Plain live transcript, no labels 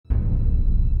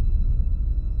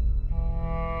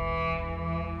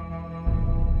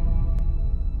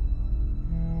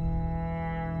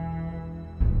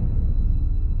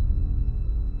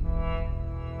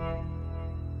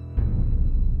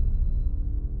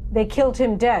They Killed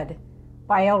Him Dead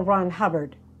by L. Ron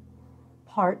Hubbard.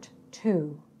 Part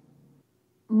 2.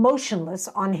 Motionless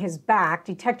on his back,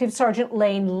 Detective Sergeant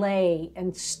Lane lay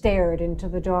and stared into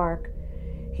the dark.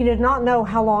 He did not know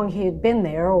how long he had been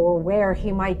there or where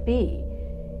he might be.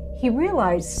 He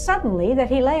realized suddenly that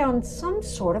he lay on some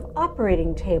sort of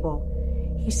operating table.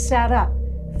 He sat up,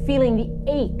 feeling the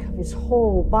ache of his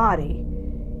whole body.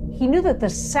 He knew that the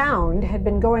sound had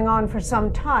been going on for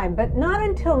some time, but not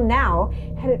until now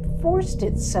had it forced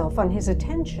itself on his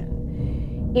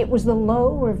attention. It was the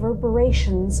low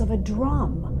reverberations of a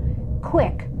drum,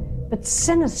 quick but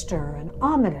sinister and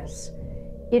ominous.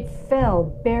 It fell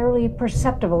barely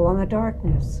perceptible on the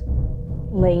darkness.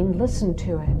 Lane listened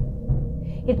to it.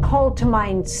 It called to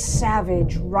mind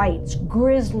savage rites,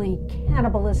 grisly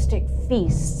cannibalistic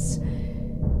feasts.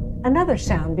 Another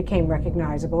sound became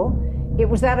recognizable. It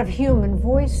was that of human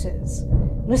voices.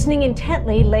 Listening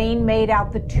intently, Lane made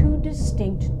out the two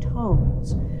distinct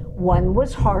tones. One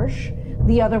was harsh,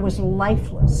 the other was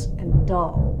lifeless and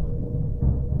dull.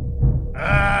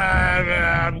 I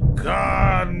have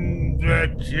come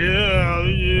to kill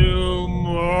you,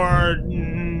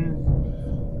 Morton.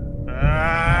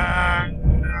 I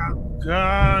have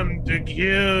come to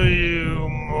kill you,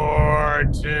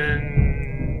 Morton.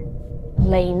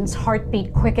 Lane's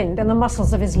heartbeat quickened and the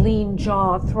muscles of his lean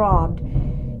jaw throbbed.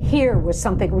 Here was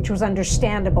something which was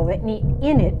understandable, and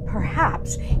in it,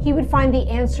 perhaps, he would find the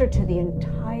answer to the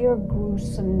entire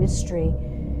gruesome mystery.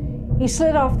 He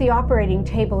slid off the operating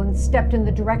table and stepped in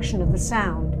the direction of the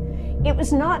sound. It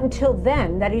was not until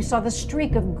then that he saw the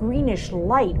streak of greenish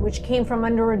light which came from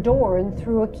under a door and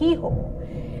through a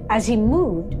keyhole. As he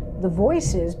moved, the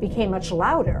voices became much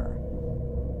louder.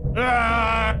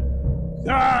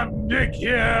 Come to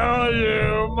kill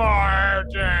you,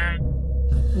 Martin.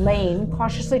 Lane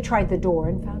cautiously tried the door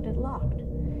and found it locked.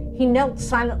 He knelt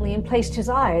silently and placed his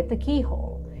eye at the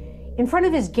keyhole. In front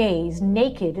of his gaze,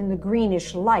 naked in the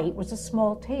greenish light, was a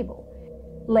small table.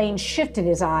 Lane shifted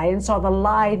his eye and saw the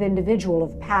lithe individual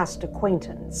of past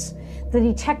acquaintance. The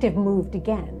detective moved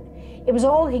again. It was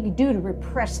all he could do to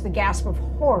repress the gasp of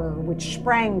horror which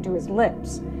sprang to his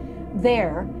lips.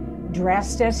 There,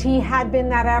 dressed as he had been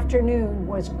that afternoon,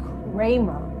 was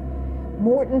Kramer.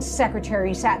 Morton's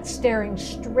secretary sat staring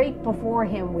straight before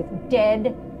him with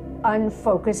dead,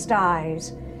 unfocused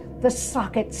eyes. The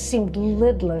sockets seemed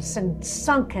lidless and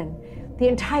sunken. The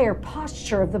entire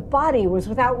posture of the body was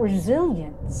without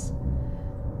resilience.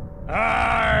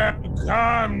 I have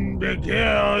come to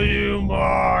kill you,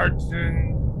 Martin.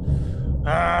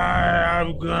 I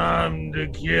have come to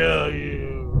kill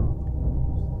you.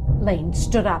 Lane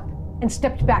stood up and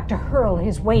stepped back to hurl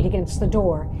his weight against the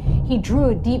door. He drew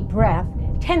a deep breath,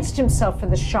 tensed himself for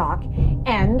the shock,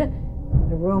 and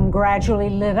the room gradually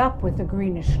lit up with the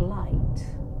greenish light.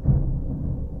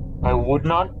 I would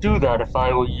not do that if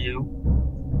I were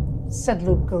you, said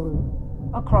Loup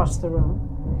Garou across the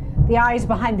room. The eyes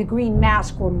behind the green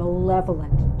mask were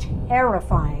malevolent,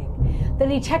 terrifying. The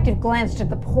detective glanced at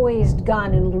the poised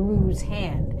gun in LaRue's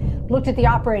hand, looked at the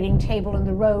operating table and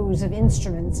the rows of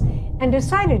instruments, and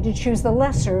decided to choose the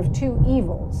lesser of two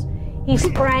evils. He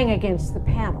sprang against the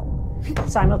panel.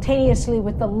 Simultaneously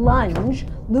with the lunge,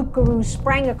 Loup Garou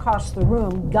sprang across the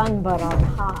room, gun butt on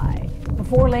high.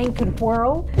 Before Lane could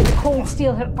whirl, the cold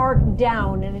steel had arced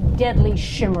down in a deadly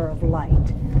shimmer of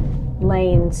light.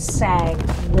 Lane sagged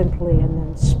limply and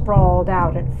then sprawled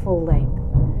out at full length.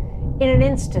 In an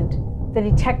instant, the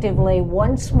detective lay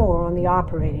once more on the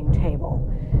operating table.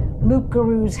 Loup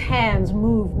Garou's hands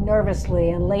moved nervously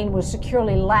and Lane was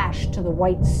securely lashed to the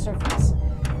white surface.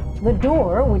 The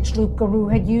door, which Loup Garou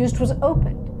had used, was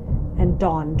opened, and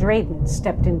Dawn Drayden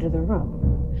stepped into the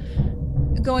room.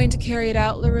 Going to carry it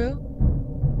out, LaRue?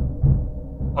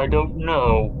 I don't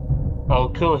know. I'll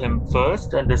kill him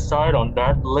first and decide on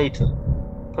that later.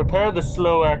 Prepare the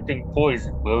slow-acting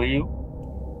poison, will you?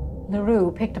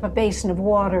 LaRue picked up a basin of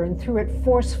water and threw it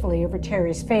forcefully over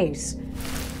Terry's face.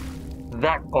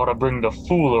 That ought to bring the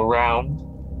fool around.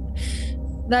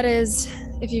 That is,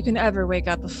 if you can ever wake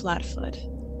up a flatfoot.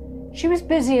 She was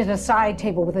busy at a side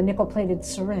table with a nickel-plated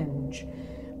syringe.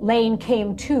 Lane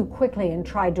came to quickly and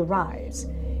tried to rise.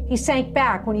 He sank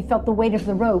back when he felt the weight of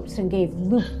the ropes and gave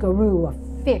Loup Garou a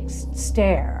fixed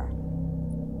stare.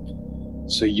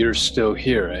 So you're still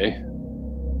here, eh?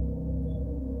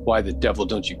 Why the devil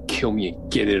don't you kill me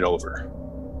and get it over?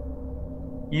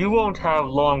 You won't have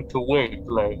long to wait,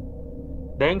 Lane.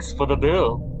 Thanks for the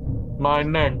bill. My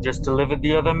men just delivered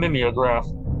the other mimeograph.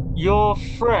 Your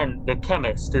friend, the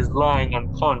chemist, is lying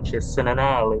unconscious in an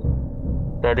alley.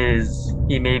 That is,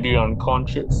 he may be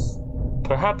unconscious.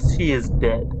 Perhaps he is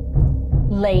dead.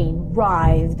 Lane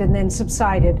writhed and then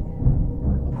subsided.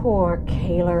 Poor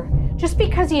Kaler. Just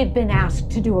because he had been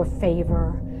asked to do a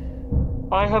favor.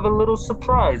 I have a little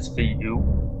surprise for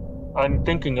you. I'm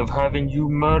thinking of having you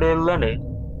murder Leonard,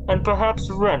 and perhaps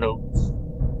Reynolds.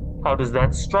 How does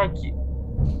that strike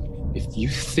you? If you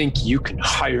think you can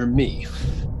hire me...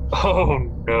 Oh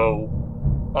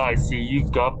no. I see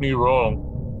you've got me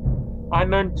wrong. I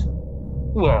meant,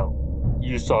 well,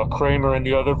 you saw Kramer in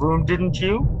the other room, didn't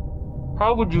you?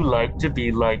 How would you like to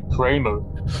be like Kramer?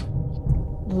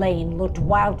 Lane looked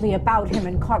wildly about him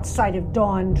and caught sight of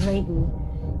Dawn Drayden.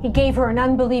 He gave her an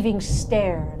unbelieving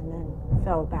stare and then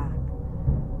fell back.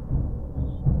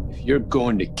 If you're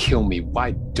going to kill me,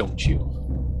 why don't you?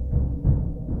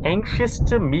 Anxious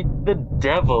to meet the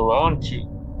devil, aren't you?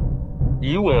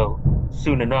 You will,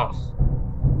 soon enough.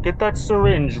 Get that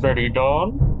syringe ready,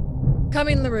 Dawn.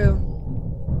 Coming, LaRue.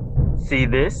 See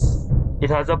this? It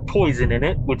has a poison in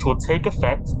it which will take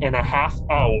effect in a half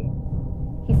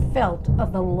hour. He felt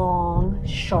of the long,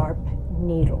 sharp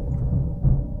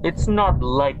needle. It's not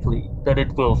likely that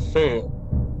it will fail.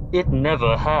 It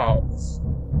never has.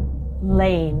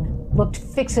 Lane looked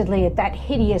fixedly at that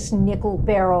hideous nickel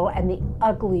barrel and the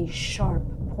ugly, sharp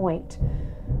point.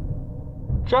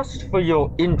 Just for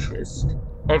your interest,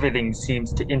 everything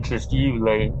seems to interest you,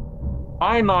 Lane.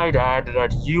 I might add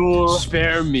that you'll...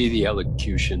 Spare me the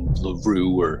elocution,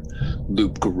 LaRue or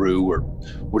Loup Garou or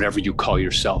whatever you call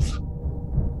yourself.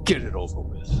 Get it over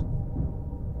with.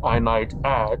 I might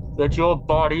add that your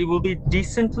body will be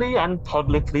decently and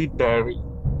publicly buried.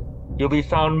 You'll be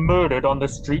found murdered on the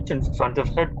street in front of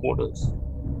headquarters.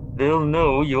 They'll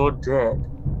know you're dead.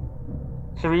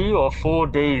 3 or 4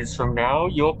 days from now,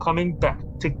 you're coming back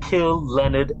to kill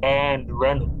Leonard and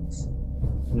Reynolds.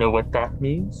 Know what that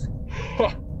means?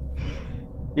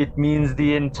 It means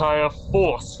the entire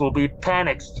force will be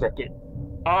panic-stricken.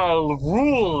 I'll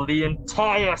rule the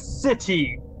entire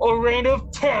city. A reign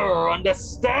of terror,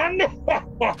 understand?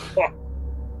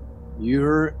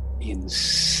 You're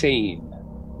insane,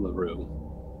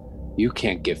 LaRue. You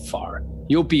can't get far.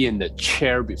 You'll be in the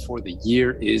chair before the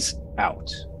year is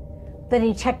out. The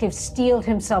detective steeled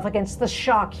himself against the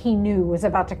shock he knew was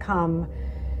about to come.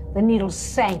 The needle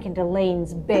sank into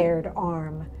Lane's bared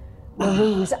arm.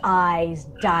 LaRue's eyes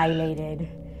dilated.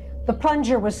 The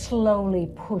plunger was slowly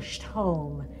pushed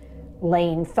home.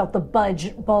 Lane felt the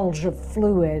bulge of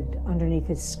fluid underneath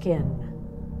his skin.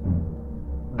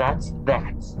 That's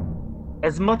that.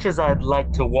 As much as I'd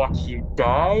like to watch you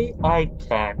die, I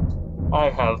can't. I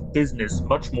have business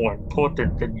much more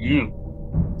important than you.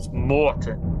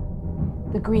 Morton.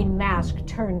 The green mask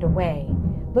turned away.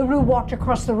 LaRue walked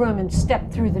across the room and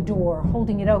stepped through the door,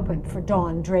 holding it open for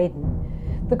Dawn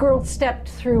Drayden. The girl stepped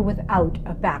through without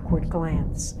a backward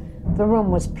glance. The room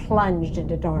was plunged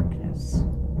into darkness.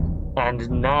 And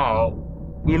now,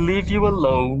 we leave you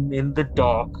alone in the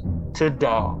dark to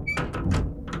die.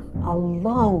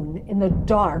 Alone in the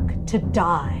dark to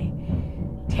die.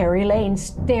 Terry Lane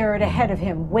stared ahead of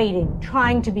him, waiting,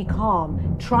 trying to be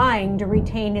calm, trying to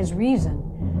retain his reason.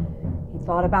 He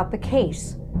thought about the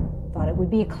case, thought it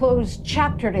would be a closed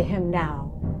chapter to him now.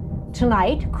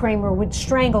 Tonight, Kramer would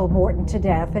strangle Morton to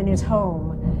death in his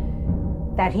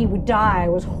home. That he would die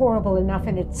was horrible enough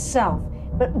in itself,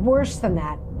 but worse than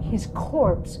that, his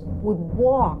corpse would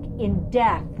walk in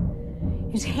death.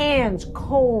 His hands,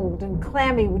 cold and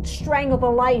clammy, would strangle the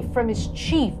life from his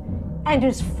chief and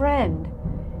his friend.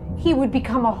 He would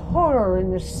become a horror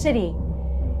in the city.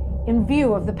 In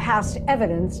view of the past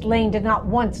evidence, Lane did not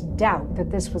once doubt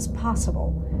that this was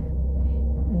possible.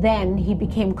 Then he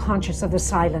became conscious of the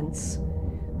silence.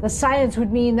 The silence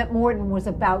would mean that Morton was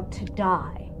about to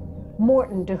die.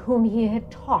 Morton, to whom he had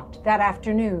talked that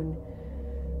afternoon.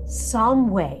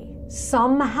 Some way,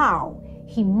 somehow,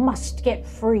 he must get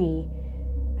free.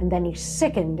 And then he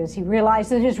sickened as he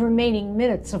realized that his remaining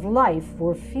minutes of life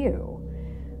were few.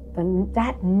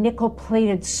 That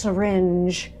nickel-plated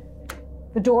syringe.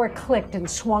 The door clicked and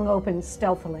swung open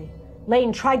stealthily.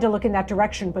 Lane tried to look in that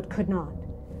direction, but could not.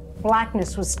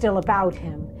 Blackness was still about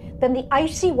him. Then the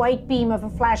icy white beam of a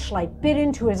flashlight bit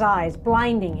into his eyes,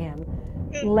 blinding him.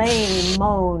 Lane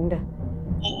moaned.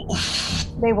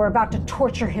 They were about to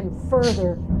torture him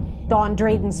further. Dawn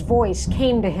Drayden's voice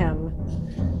came to him.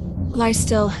 Lie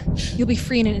still. You'll be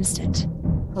free in an instant.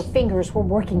 Her fingers were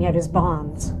working at his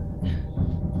bonds.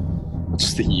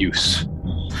 What's the use?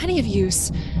 Plenty of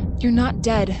use. You're not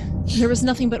dead. There was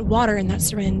nothing but water in that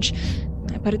syringe.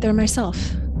 I put it there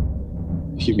myself.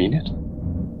 You mean it?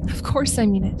 Of course I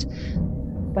mean it.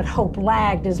 But hope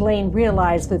lagged as Lane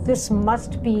realized that this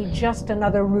must be just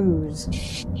another ruse.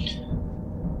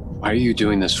 Why are you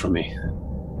doing this for me?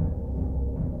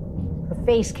 Her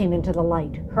face came into the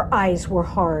light. Her eyes were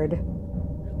hard.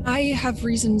 I have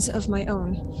reasons of my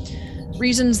own.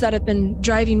 Reasons that have been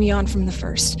driving me on from the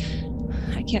first.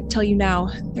 I can't tell you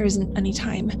now. There isn't any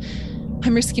time.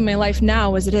 I'm risking my life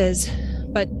now as it is.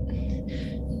 But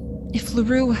if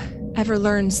LaRue ever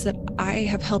learns that I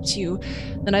have helped you,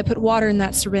 then I put water in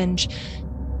that syringe.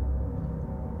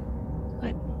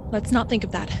 But let's not think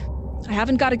of that. I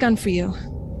haven't got a gun for you.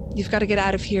 You've got to get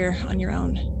out of here on your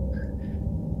own.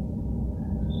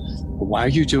 Why are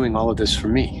you doing all of this for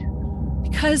me?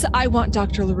 Because I want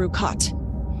Dr. LaRue caught.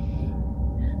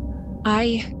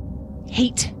 I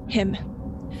hate him.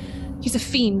 He's a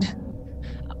fiend.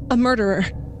 A murderer.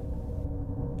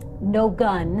 No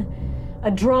gun.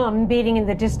 A drum beating in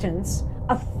the distance.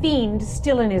 A fiend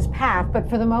still in his path, but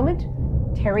for the moment,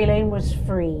 Terry Lane was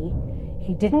free.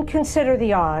 He didn't consider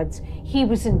the odds. He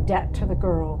was in debt to the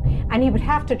girl, and he would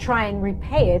have to try and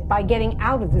repay it by getting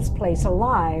out of this place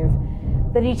alive.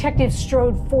 The detective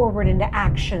strode forward into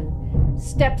action.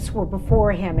 Steps were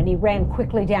before him, and he ran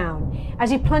quickly down.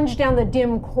 As he plunged down the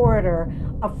dim corridor,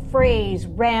 a phrase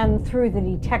ran through the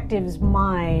detective's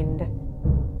mind.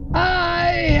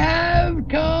 I have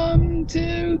come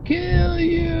to kill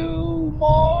you,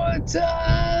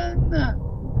 Morton.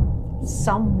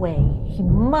 Some way, he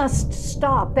must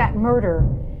stop that murder.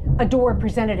 A door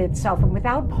presented itself, and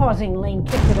without pausing, Lane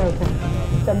kicked it open.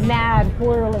 The mad,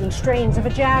 whirling strains of a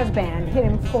jazz band hit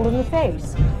him full in the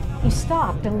face. He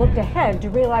stopped and looked ahead to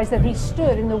realize that he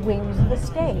stood in the wings of the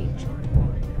stage.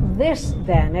 This,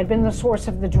 then, had been the source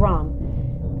of the drum.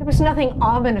 There was nothing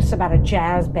ominous about a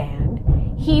jazz band.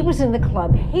 He was in the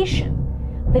Club Haitian.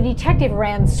 The detective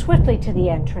ran swiftly to the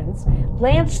entrance,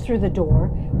 glanced through the door,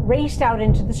 raced out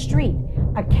into the street.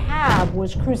 A cab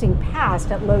was cruising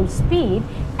past at low speed,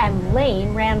 and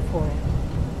Lane ran for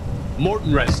it.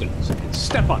 Morton residence.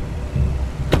 Step on it.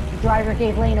 The driver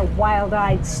gave Lane a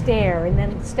wild-eyed stare and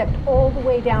then stepped all the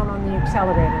way down on the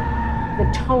accelerator.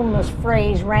 The toneless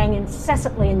phrase rang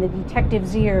incessantly in the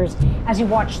detective's ears as he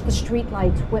watched the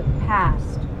streetlights whip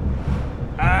past.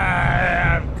 I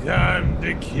have come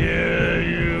to kill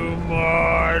you,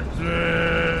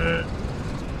 Martin.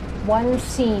 One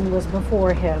scene was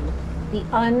before him, the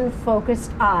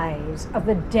unfocused eyes of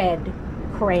the dead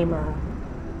Kramer.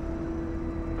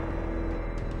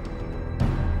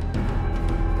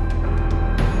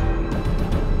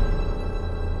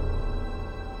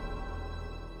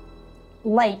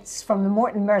 Lights from the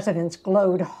Morton residence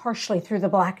glowed harshly through the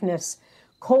blackness.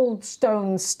 Cold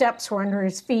stone steps were under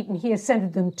his feet, and he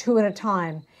ascended them 2 at a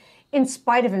time. In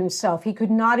spite of himself, he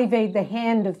could not evade the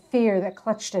hand of fear that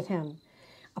clutched at him.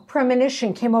 A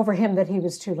premonition came over him that he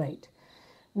was too late.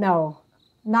 No,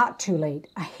 not too late.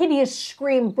 A hideous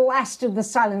scream blasted the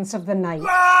silence of the night.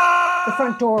 The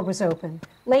front door was open.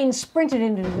 Lane sprinted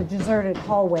into the deserted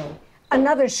hallway.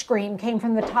 Another scream came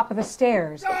from the top of the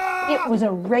stairs. It was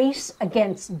a race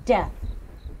against death.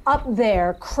 Up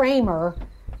there, Kramer,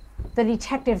 the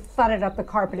detective thudded up the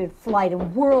carpeted flight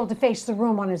and whirled to face the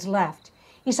room on his left.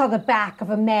 He saw the back of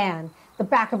a man, the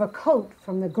back of a coat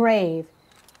from the grave.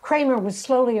 Kramer was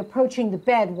slowly approaching the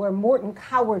bed where Morton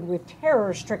cowered with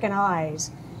terror-stricken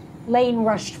eyes. Lane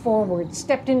rushed forward,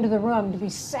 stepped into the room to be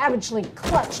savagely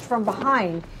clutched from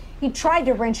behind. He tried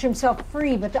to wrench himself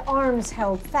free, but the arms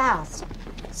held fast.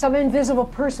 Some invisible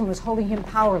person was holding him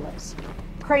powerless.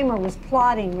 Kramer was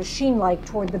plodding machine-like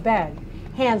toward the bed,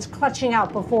 hands clutching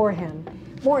out before him.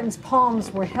 Morton's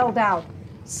palms were held out,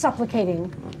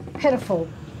 supplicating, pitiful.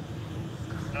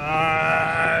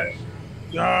 I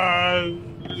come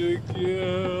to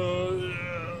kill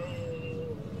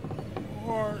you,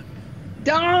 Martin.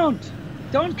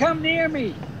 Don't come near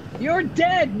me. You're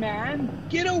dead, man.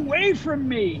 Get away from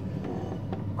me.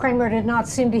 Kramer did not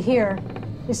seem to hear.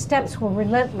 His steps were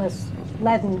relentless,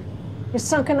 leaden. His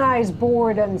sunken eyes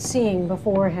bored unseeing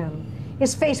before him.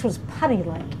 His face was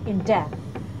putty-like in death.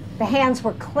 The hands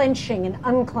were clenching and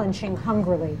unclenching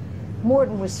hungrily.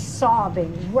 Morton was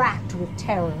sobbing, racked with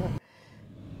terror.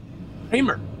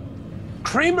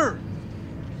 Kramer!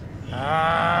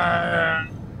 I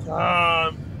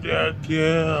come to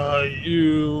kill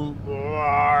you,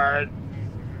 Martin.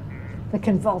 The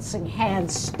convulsing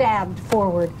hands stabbed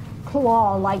forward.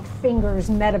 Claw-like fingers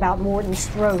met about Morton's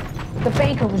throat. The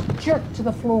banker was jerked to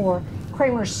the floor.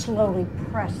 Kramer slowly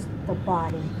pressed the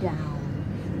body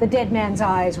down. The dead man's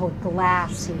eyes were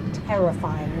glassy,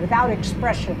 terrifying, without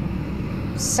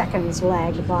expression. Seconds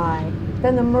lagged by.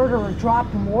 Then the murderer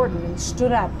dropped Morton and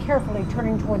stood up, carefully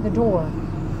turning toward the door.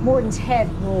 Morton's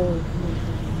head rolled.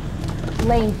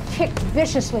 Lane kicked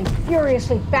viciously,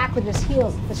 furiously back with his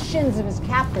heels at the shins of his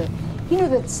captor. He knew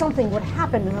that something would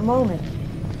happen in a moment.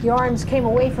 The arms came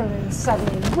away from him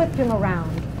suddenly and whipped him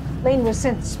around. Lane was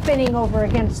sent spinning over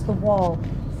against the wall.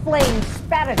 Flames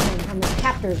spat at him from his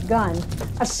captor's gun.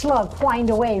 A slug whined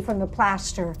away from the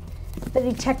plaster. The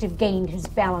detective gained his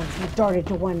balance and darted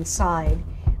to one side.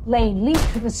 Lane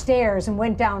leaped to the stairs and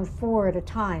went down 4 at a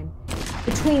time.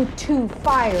 Between 2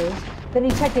 fires, the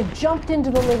detective jumped into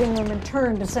the living room and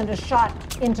turned to send a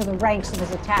shot into the ranks of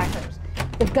his attackers.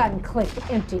 The gun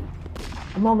clicked empty.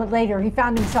 A moment later, he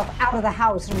found himself out of the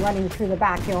house and running through the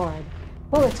backyard.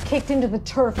 Bullets kicked into the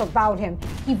turf about him.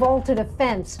 He vaulted a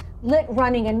fence, lit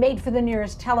running, and made for the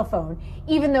nearest telephone,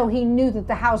 even though he knew that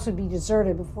the house would be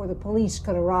deserted before the police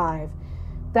could arrive.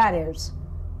 That is,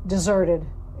 deserted,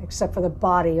 except for the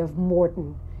body of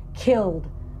Morton, killed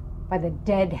by the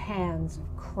dead hands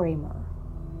of Kramer.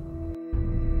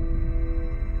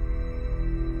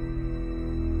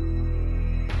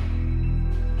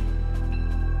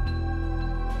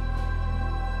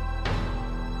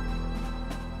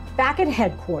 Back at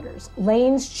headquarters,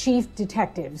 Lane's chief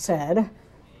detective said,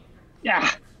 Yeah,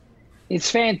 it's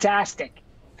fantastic.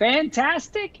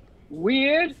 Fantastic,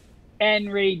 weird,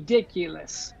 and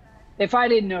ridiculous. If I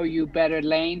didn't know you better,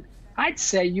 Lane, I'd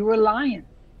say you were lying.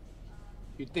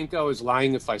 You'd think I was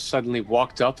lying if I suddenly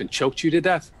walked up and choked you to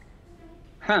death?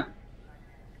 Huh.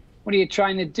 What are you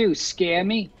trying to do, scare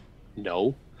me?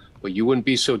 No, but you wouldn't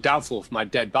be so doubtful if my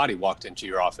dead body walked into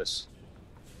your office.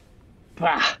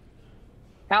 Bah.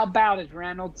 How about it,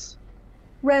 Reynolds?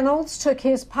 Reynolds took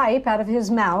his pipe out of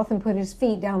his mouth and put his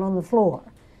feet down on the floor.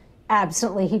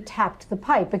 Absently, he tapped the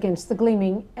pipe against the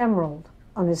gleaming emerald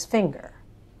on his finger.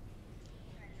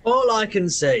 All I can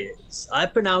say is, I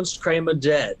pronounced Kramer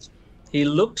dead. He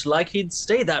looked like he'd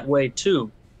stay that way, too.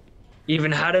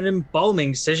 Even had an embalming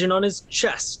incision on his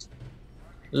chest.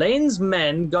 Lane's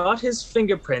men got his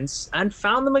fingerprints and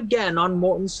found them again on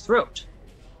Morton's throat.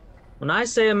 When I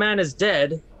say a man is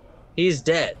dead, he's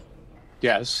dead.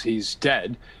 Yes, he's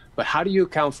dead, but how do you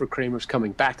account for Kramer's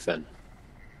coming back then?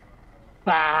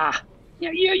 Bah.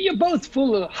 You're both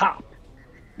full of hop.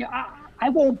 I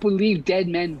won't believe dead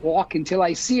men walk until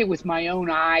I see it with my own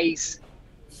eyes.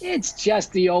 It's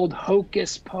just the old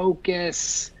hocus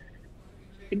pocus.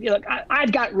 Look,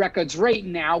 I've got records right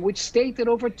now which state that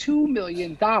over $2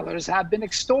 million have been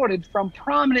extorted from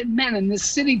prominent men in this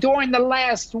city during the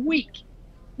last week.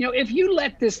 If you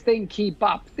let this thing keep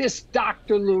up, this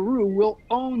Dr. LaRue will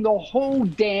own the whole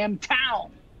damn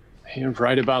town. You're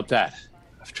right about that.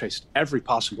 I've traced every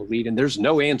possible lead and there's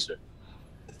no answer.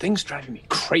 The thing's driving me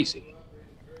crazy.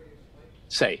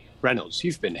 Say, Reynolds,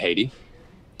 you've been Haiti.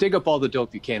 Dig up all the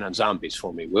dope you can on zombies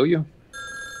for me, will you?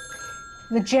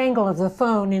 The jangle of the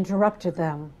phone interrupted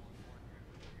them.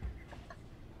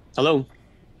 Hello?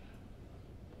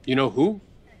 You know who?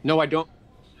 No, I don't.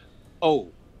 Oh,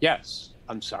 yes.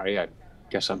 I'm sorry. I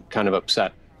guess I'm kind of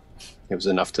upset. It was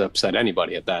enough to upset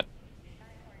anybody at that.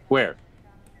 Where?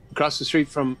 Across the street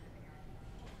from...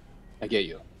 I get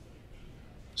you.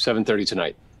 7:30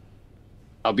 tonight.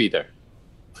 I'll be there.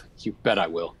 You bet I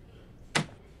will.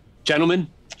 Gentlemen,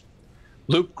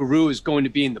 Loup Garou is going to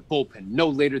be in the bullpen no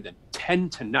later than 10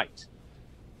 tonight.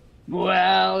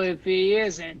 Well, if he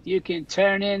isn't, you can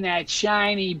turn in that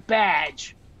shiny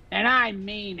badge. And I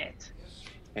mean it.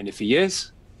 And if he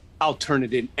is, I'll turn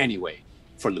it in anyway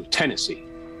for lieutenancy.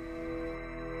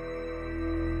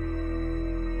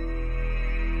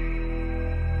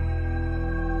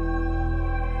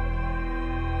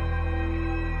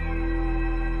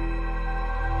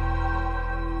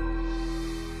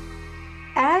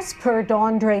 As per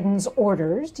Dawn Drayden's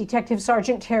orders, Detective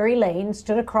Sergeant Terry Lane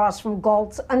stood across from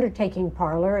Galt's undertaking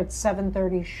parlor at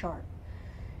 7:30 sharp.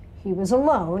 He was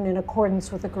alone in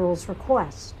accordance with the girl's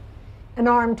request. An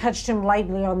arm touched him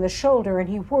lightly on the shoulder, and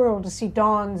he whirled to see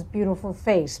Dawn's beautiful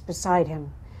face beside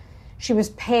him. She was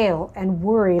pale, and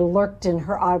worry lurked in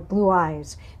her blue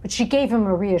eyes, but she gave him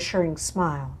a reassuring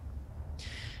smile.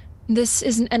 This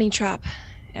isn't any trap,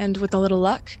 and with a little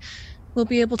luck, we'll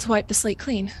be able to wipe the slate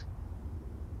clean.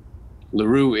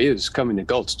 LaRue is coming to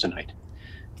Galt's tonight.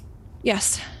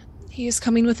 Yes, he is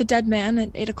coming with a dead man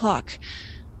at 8 o'clock.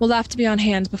 We'll have to be on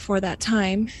hand before that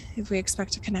time if we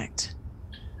expect to connect.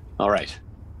 All right.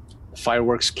 The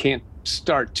fireworks can't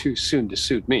start too soon to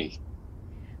suit me.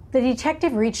 The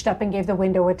detective reached up and gave the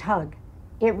window a tug.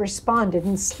 It responded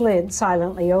and slid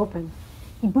silently open.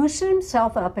 He boosted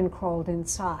himself up and crawled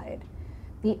inside.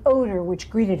 The odor which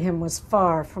greeted him was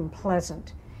far from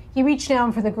pleasant. He reached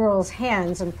down for the girl's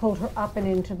hands and pulled her up and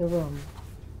into the room.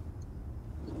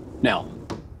 Now,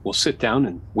 we'll sit down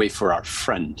and wait for our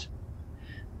friend.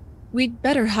 We'd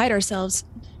better hide ourselves.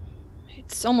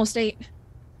 It's almost 8.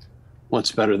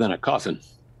 What's better than a coffin?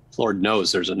 Lord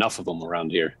knows there's enough of them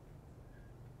around here.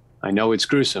 I know it's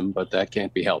gruesome, but that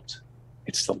can't be helped.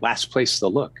 It's the last place to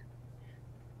look.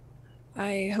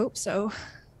 I hope so.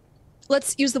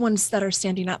 Let's use the ones that are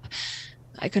standing up.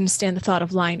 I couldn't stand the thought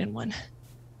of lying in one.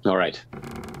 All right.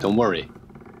 Don't worry.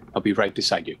 I'll be right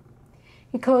beside you.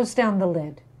 He closed down the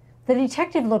lid. The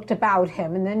detective looked about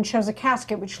him and then chose a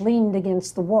casket which leaned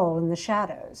against the wall in the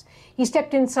shadows. He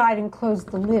stepped inside and closed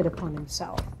the lid upon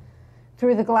himself.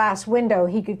 Through the glass window,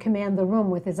 he could command the room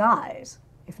with his eyes,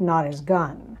 if not his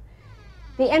gun.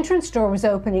 The entrance door was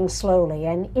opening slowly,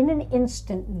 and in an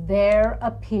instant there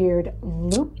appeared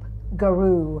Loup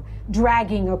Garou,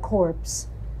 dragging a corpse.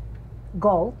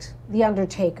 Galt, the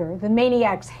undertaker, the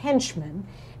maniac's henchman,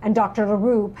 and Dr.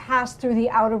 LaRue passed through the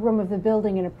outer room of the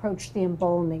building and approached the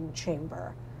embalming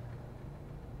chamber.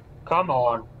 Come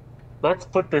on. Let's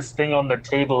put this thing on the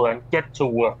table and get to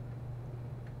work.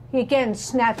 He again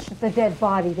snatched at the dead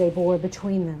body they bore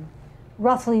between them.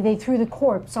 Roughly, they threw the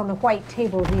corpse on the white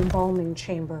table of the embalming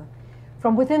chamber.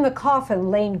 From within the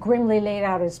coffin, Lane grimly laid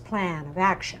out his plan of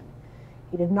action.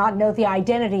 He did not know the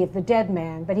identity of the dead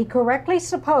man, but he correctly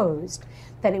supposed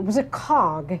that it was a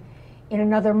cog in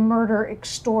another murder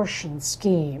extortion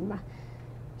scheme.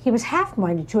 He was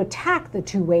half-minded to attack the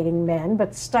two waiting men,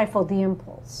 but stifled the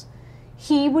impulse.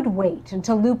 He would wait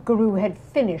until Loup Garou had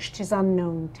finished his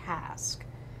unknown task.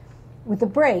 With the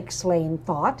brakes, Lane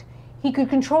thought, he could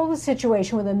control the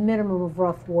situation with a minimum of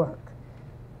rough work.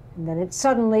 And then it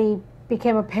suddenly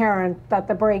became apparent that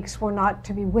the brakes were not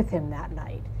to be with him that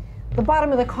night. The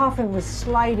bottom of the coffin was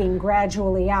sliding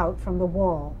gradually out from the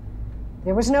wall.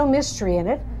 There was no mystery in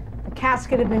it. The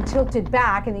casket had been tilted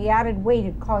back, and the added weight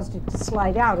had caused it to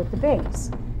slide out at the base.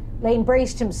 Lane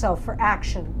braced himself for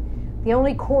action. The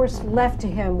only course left to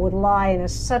him would lie in a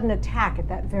sudden attack at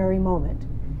that very moment.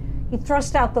 He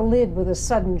thrust out the lid with a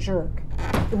sudden jerk.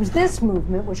 It was this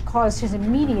movement which caused his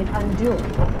immediate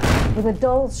undoing. With a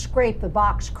dull scrape, the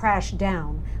box crashed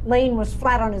down. Lane was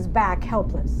flat on his back,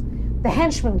 helpless. The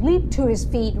henchman leaped to his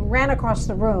feet and ran across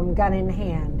the room, gun in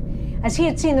hand. As he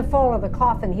had seen the fall of the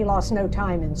coffin, he lost no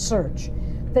time in search.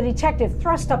 The detective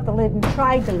thrust up the lid and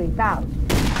tried to leap out.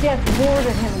 Death roared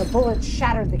at him, and the bullets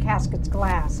shattered the casket's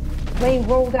glass. Lane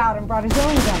rolled out and brought his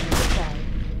own gun into play.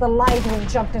 The lithe one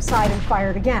jumped aside and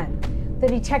fired again. The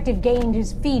detective gained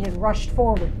his feet and rushed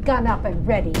forward, gun up and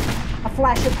ready. A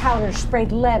flash of powder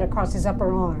sprayed lead across his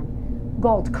upper arm.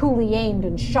 Galt coolly aimed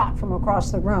and shot from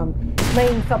across the room.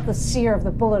 Lane felt the sear of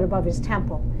the bullet above his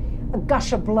temple. A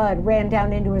gush of blood ran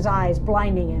down into his eyes,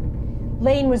 blinding him.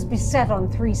 Lane was beset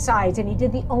on three sides, and he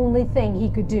did the only thing he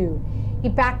could do. He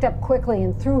backed up quickly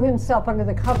and threw himself under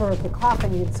the cover of the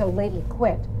coffin he had so lately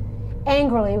quit.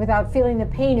 Angrily, without feeling the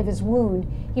pain of his wound,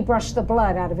 he brushed the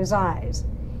blood out of his eyes.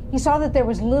 He saw that there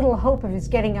was little hope of his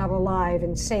getting out alive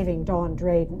and saving Dawn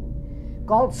Drayden.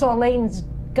 Galt saw Lane's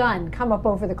gun come up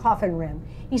over the coffin rim.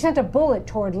 He sent a bullet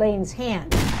toward Lane's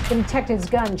hand. The detective's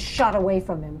gun shot away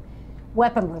from him.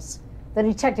 Weaponless, the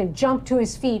detective jumped to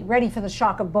his feet, ready for the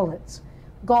shock of bullets.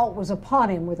 Galt was upon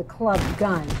him with a clubbed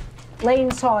gun.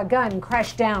 Lane saw a gun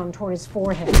crash down toward his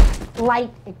forehead.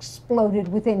 Light exploded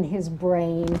within his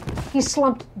brain. He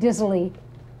slumped dizzily,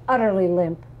 utterly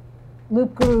limp.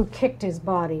 Loup Garou kicked his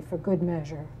body for good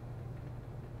measure.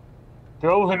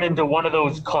 Throw him into one of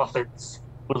those coffins.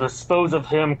 We'll dispose of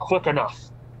him quick enough.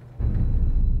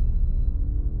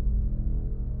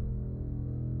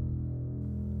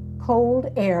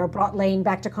 Cold air brought Lane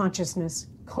back to consciousness.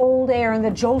 Cold air and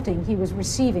the jolting he was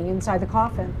receiving inside the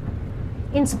coffin.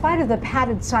 In spite of the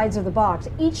padded sides of the box,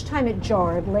 each time it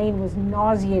jarred, Lane was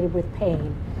nauseated with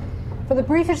pain. For the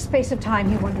briefest space of time,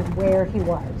 he wondered where he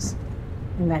was.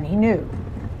 And then he knew.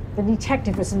 The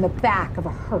detective was in the back of a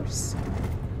hearse.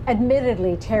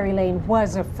 Admittedly, Terry Lane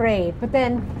was afraid, but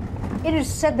then it is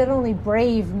said that only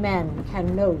brave men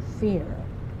can know fear.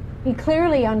 He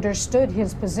clearly understood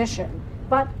his position,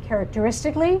 but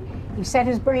characteristically, he set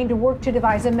his brain to work to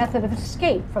devise a method of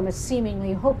escape from a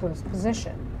seemingly hopeless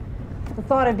position. The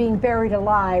thought of being buried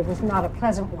alive was not a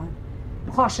pleasant one.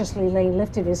 Cautiously, Lane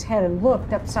lifted his head and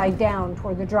looked upside down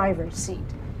toward the driver's seat.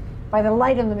 By the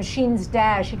light on the machine's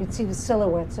dash, he could see the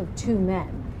silhouettes of two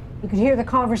men. He could hear the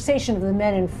conversation of the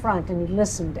men in front, and he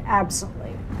listened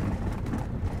absently.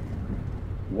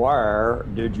 Where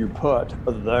did you put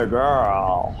the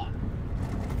girl?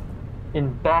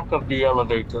 In back of the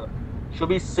elevator. She'll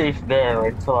be safe there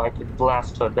until I can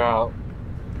blast her down.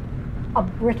 A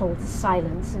brittle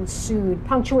silence ensued,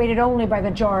 punctuated only by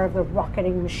the jar of the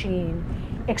rocketing machine.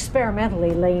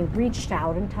 Experimentally, Lane reached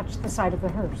out and touched the side of the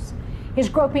hearse. His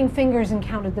groping fingers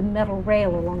encountered the metal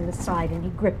rail along the side, and he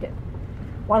gripped it.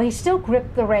 While he still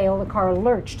gripped the rail, the car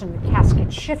lurched and the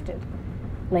casket shifted.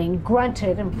 Lane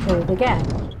grunted and pulled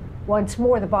again. Once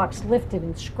more, the box lifted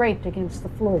and scraped against the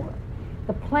floor.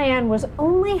 The plan was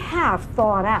only half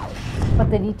thought out, but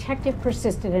the detective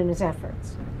persisted in his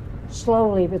efforts.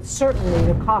 Slowly but certainly,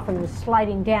 the coffin was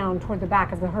sliding down toward the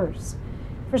back of the hearse.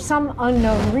 For some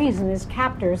unknown reason, his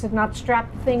captors had not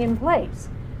strapped the thing in place.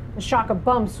 The shock of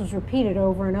bumps was repeated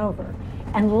over and over,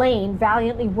 and Lane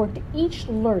valiantly worked each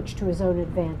lurch to his own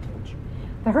advantage.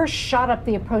 The hearse shot up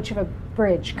the approach of a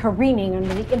bridge, careening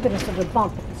under the impetus of the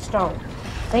bump at the start.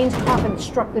 Lane's coffin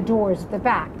struck the doors at the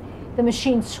back. The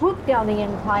machine swooped down the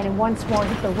incline and once more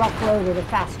hit the rough road at a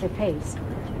faster pace.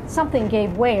 Something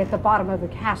gave way at the bottom of the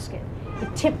casket.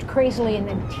 It tipped crazily and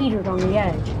then teetered on the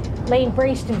edge. Lane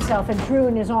braced himself and drew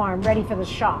in his arm, ready for the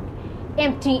shock.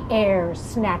 Empty air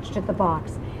snatched at the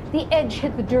box. The edge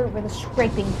hit the dirt with a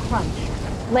scraping crunch.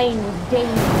 Lane was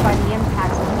dazed by the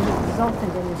impact and he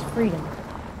exulted in his freedom.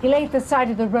 He lay at the side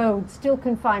of the road, still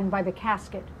confined by the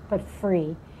casket, but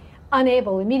free.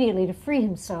 Unable immediately to free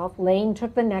himself, Lane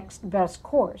took the next best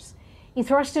course. He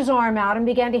thrust his arm out and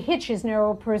began to hitch his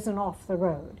narrow prison off the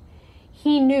road.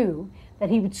 He knew that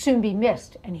he would soon be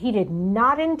missed, and he did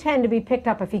not intend to be picked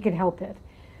up if he could help it.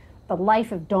 The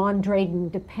life of Dawn Drayden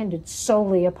depended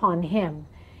solely upon him.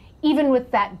 Even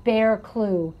with that bare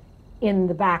clue in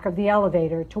the back of the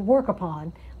elevator to work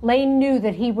upon, Lane knew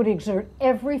that he would exert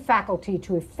every faculty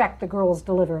to effect the girl's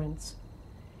deliverance.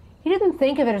 He didn't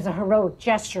think of it as a heroic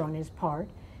gesture on his part.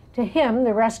 To him,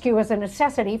 the rescue was a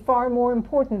necessity far more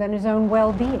important than his own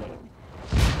well-being.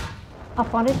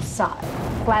 Up on its side,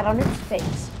 flat on its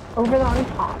face, over on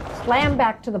top, slammed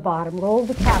back to the bottom, rolled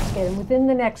the casket, and within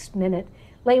the next minute,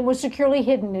 Lane was securely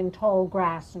hidden in tall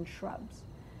grass and shrubs.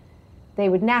 They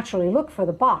would naturally look for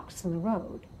the box in the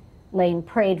road. Lane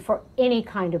prayed for any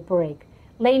kind of break.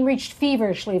 Lane reached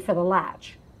feverishly for the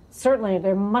latch. Certainly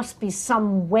there must be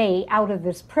some way out of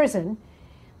this prison,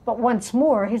 but once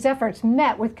more his efforts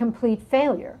met with complete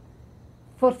failure.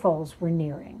 Footfalls were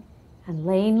nearing, and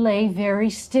Lane lay very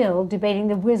still, debating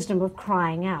the wisdom of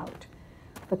crying out.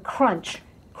 The crunch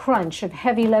of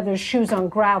heavy leather shoes on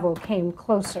gravel came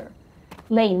closer.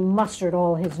 Lane mustered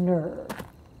all his nerve.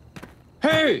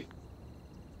 Hey!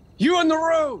 You on the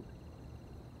road!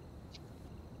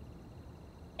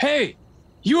 Hey!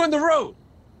 You on the road!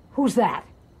 Who's that?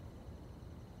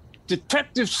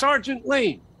 Detective Sergeant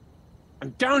Lane. I'm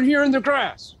down here in the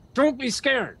grass. Don't be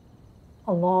scared.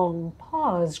 A long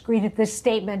pause greeted this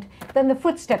statement. Then the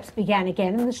footsteps began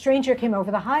again, and the stranger came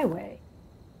over the highway.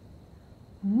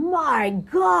 My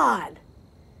God!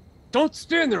 Don't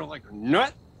stand there like a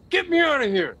nut. Get me out of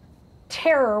here.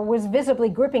 Terror was visibly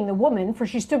gripping the woman, for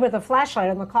she stood with a flashlight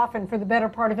on the coffin for the better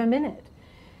part of a minute.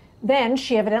 Then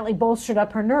she evidently bolstered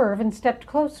up her nerve and stepped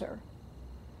closer.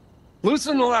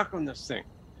 Loosen the lock on this thing.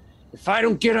 If I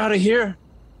don't get out of here,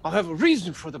 I'll have a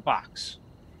reason for the box.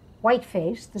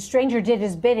 White-faced, the stranger did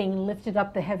his bidding and lifted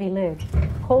up the heavy lid.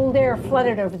 Cold air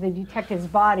flooded over the detective's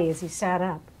body as he sat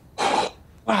up.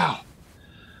 Wow.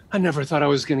 I never thought I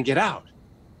was going to get out.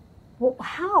 Well,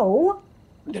 how?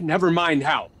 Never mind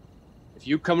how. If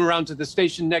you come around to the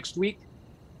station next week,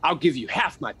 I'll give you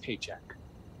half my paycheck.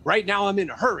 Right now, I'm in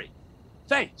a hurry.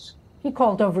 Thanks. He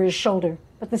called over his shoulder,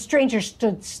 but the stranger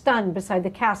stood stunned beside the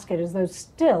casket as though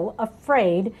still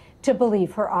afraid to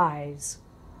believe her eyes.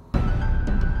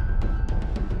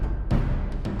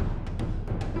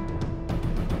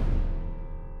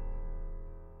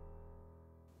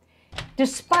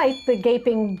 Despite the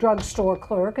gaping drugstore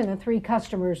clerk and the three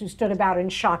customers who stood about in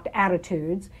shocked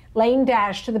attitudes, Lane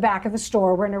dashed to the back of the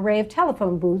store where an array of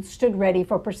telephone booths stood ready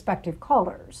for prospective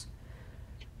callers.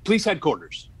 Police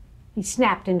headquarters. He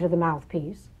snapped into the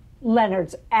mouthpiece.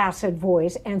 Leonard's acid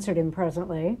voice answered him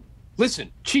presently.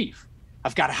 Listen, Chief,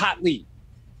 I've got a hot lead.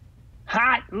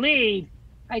 Hot lead?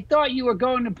 I thought you were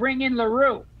going to bring in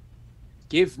LaRue.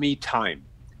 Give me time.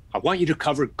 I want you to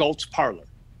cover Galt's parlor.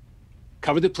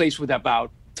 Cover the place with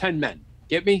about 10 men.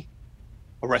 Get me?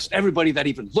 Arrest everybody that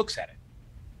even looks at it.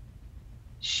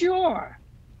 Sure.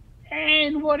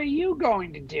 And what are you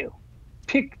going to do?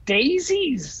 Pick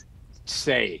daisies?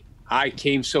 Say, I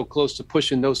came so close to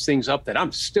pushing those things up that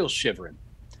I'm still shivering.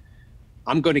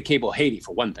 I'm going to cable Haiti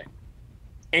for one thing.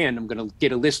 And I'm going to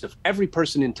get a list of every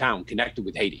person in town connected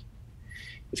with Haiti.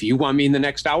 If you want me in the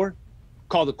next hour,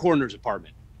 call the coroner's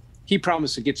department. He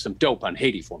promised to get some dope on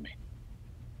Haiti for me.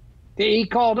 He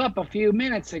called up a few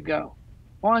minutes ago.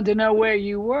 Wanted to know where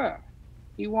you were.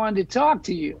 He wanted to talk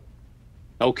to you.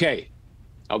 Okay.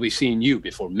 I'll be seeing you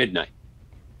before midnight.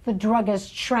 The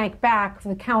druggist shrank back from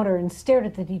the counter and stared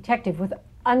at the detective with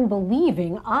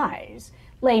unbelieving eyes.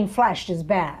 Lane flashed his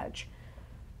badge.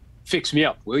 Fix me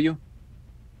up, will you?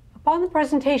 Upon the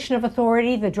presentation of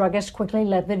authority, the druggist quickly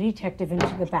led the detective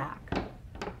into the back.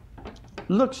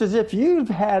 Looks as if you've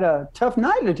had a tough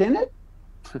night, Lieutenant.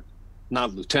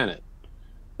 Not Lieutenant.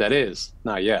 That is,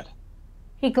 not yet.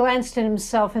 He glanced at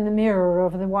himself in the mirror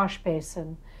over the wash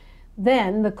basin.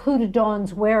 Then the clue to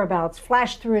Dawn's whereabouts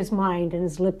flashed through his mind and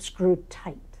his lips grew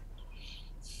tight.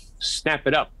 Snap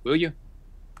it up, will you?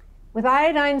 With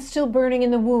iodine still burning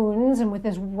in the wounds and with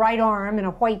his right arm in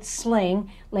a white sling,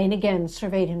 Lane again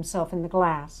surveyed himself in the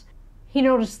glass. He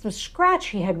noticed the scratch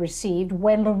he had received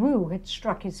when LaRue had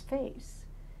struck his face.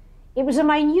 It was a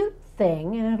minute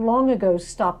thing and had long ago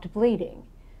stopped bleeding.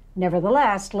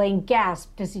 Nevertheless, Lane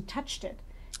gasped as he touched it.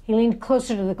 He leaned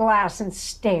closer to the glass and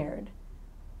stared.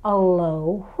 A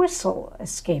low whistle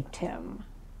escaped him.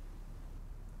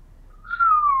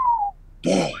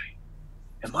 Boy,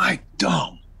 am I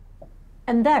dumb.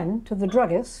 And then, to the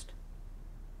druggist,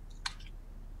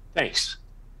 Thanks.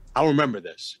 I'll remember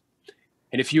this.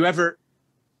 And if you ever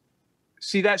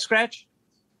see that scratch,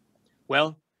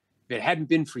 well, if it hadn't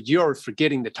been for your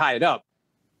forgetting to tie it up,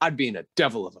 I'd be in a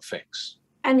devil of a fix.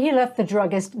 And he left the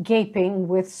druggist gaping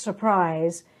with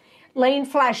surprise. Lane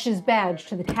flashed his badge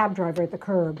to the cab driver at the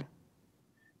curb.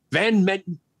 Van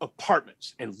Metten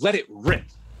Apartments, and let it rip.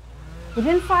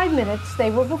 Within 5 minutes,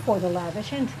 they were before the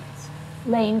lavish entrance.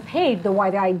 Lane paid the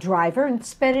wide-eyed driver and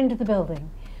sped into the building.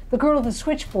 The girl at the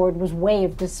switchboard was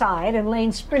waved aside, and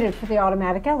Lane sprinted for the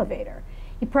automatic elevator.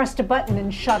 He pressed a button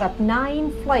and shot up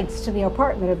 9 flights to the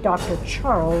apartment of Dr.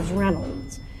 Charles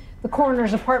Reynolds. The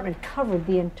coroner's apartment covered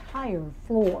the entire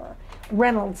floor.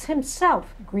 Reynolds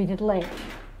himself greeted Lane.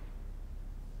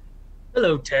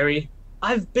 Hello, Terry.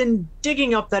 I've been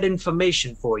digging up that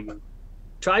information for you.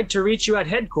 Tried to reach you at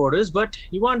headquarters, but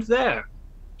you weren't there.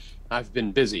 I've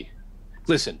been busy.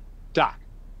 Listen, Doc,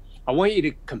 I want you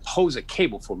to compose a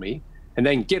cable for me and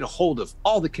then get a hold of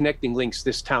all the connecting links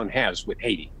this town has with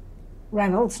Haiti.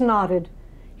 Reynolds nodded.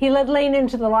 He led Lane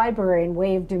into the library and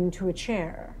waved him to a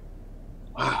chair.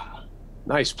 Wow,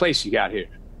 nice place you got here.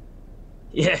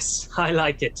 Yes, I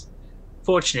like it.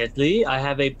 Fortunately, I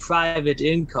have a private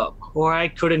income, or I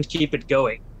couldn't keep it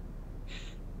going.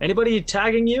 Anybody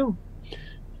tagging you?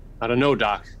 I don't know,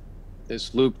 Doc.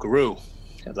 This Loup Garou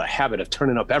has a habit of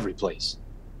turning up every place.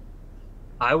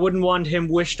 I wouldn't want him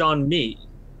wished on me.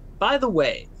 By the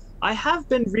way, I have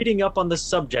been reading up on the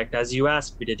subject as you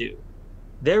asked me to do.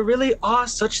 There really are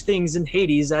such things in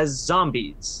Hades as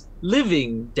zombies,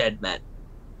 living dead men.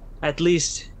 At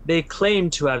least, they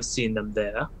claim to have seen them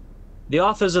there. The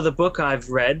authors of the book I've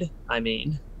read, I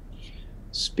mean.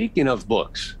 Speaking of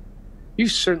books,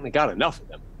 you've certainly got enough of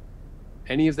them.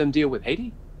 Any of them deal with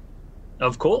Haiti?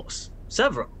 Of course,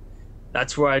 several.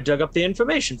 That's where I dug up the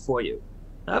information for you.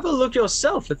 Have a look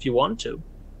yourself if you want to.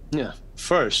 Yeah.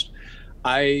 First,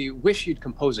 I wish you'd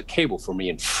compose a cable for me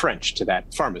in French to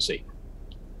that pharmacy.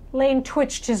 Lane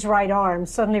twitched his right arm,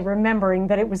 suddenly remembering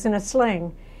that it was in a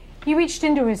sling. He reached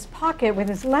into his pocket with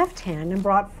his left hand and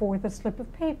brought forth a slip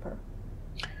of paper.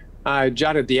 I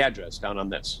jotted the address down on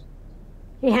this.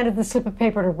 He handed the slip of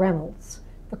paper to Reynolds.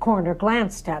 The coroner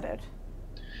glanced at it.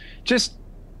 Just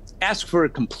ask for a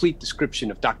complete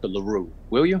description of Dr. LaRue,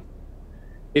 will you?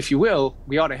 If you will,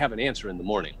 we ought to have an answer in the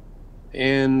morning.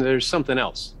 And there's something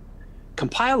else.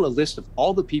 Compile a list of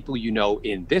all the people you know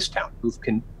in this town who've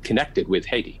connected with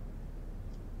Haiti.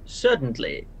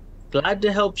 Certainly. Glad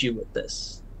to help you with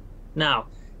this. Now,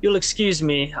 you'll excuse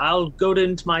me, I'll go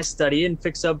into my study and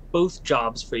fix up both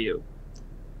jobs for you.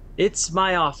 It's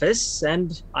my office,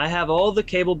 and I have all the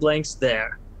cable blanks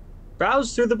there.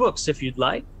 Browse through the books if you'd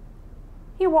like.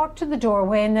 He walked to the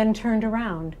doorway and then turned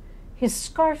around. His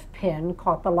scarf pin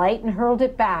caught the light and hurled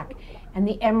it back, and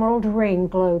the emerald ring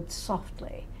glowed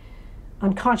softly.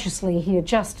 Unconsciously, he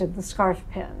adjusted the scarf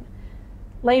pin.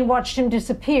 Lane watched him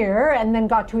disappear and then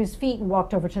got to his feet and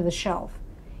walked over to the shelf.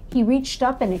 He reached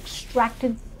up and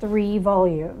extracted 3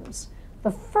 volumes.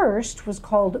 The first was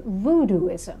called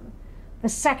Voodooism. The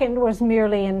second was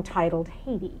merely entitled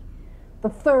Haiti. The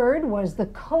third was the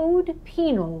Code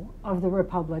Penal of the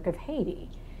Republic of Haiti.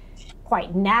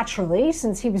 Quite naturally,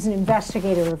 since he was an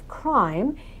investigator of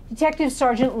crime, Detective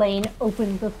Sergeant Lane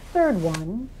opened the third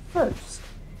one first.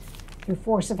 Through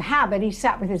force of habit, he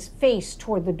sat with his face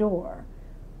toward the door.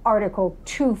 Article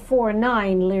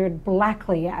 249 leered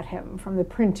blackly at him from the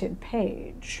printed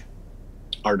page.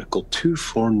 Article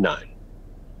 249.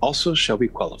 Also shall be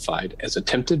qualified as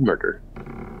attempted murder.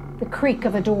 The creak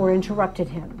of a door interrupted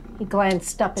him. He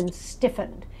glanced up and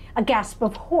stiffened. A gasp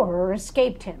of horror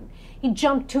escaped him. He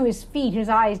jumped to his feet, his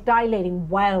eyes dilating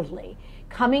wildly.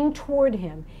 Coming toward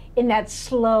him in that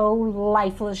slow,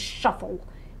 lifeless shuffle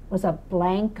was a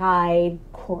blank-eyed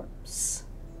corpse.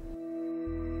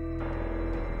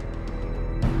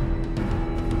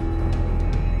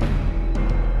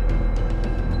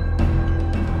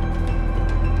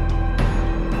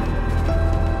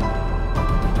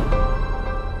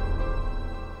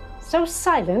 So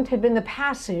silent had been the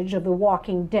passage of the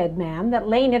walking dead man that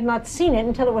Lane had not seen it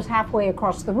until it was halfway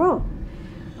across the room.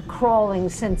 A crawling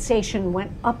sensation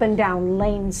went up and down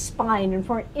Lane's spine, and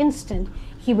for an instant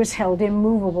he was held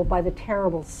immovable by the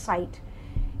terrible sight.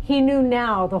 He knew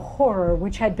now the horror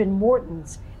which had been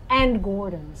Morton's and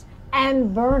Gordon's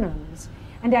and Vernon's,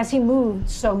 and as he moved,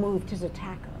 so moved his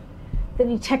attacker. The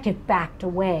detective backed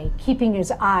away, keeping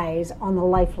his eyes on the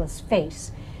lifeless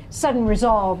face. Sudden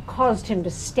resolve caused him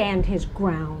to stand his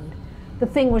ground. The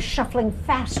thing was shuffling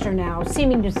faster now,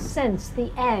 seeming to sense the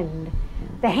end.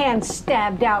 The hand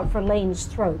stabbed out for Lane's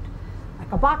throat. Like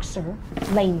a boxer,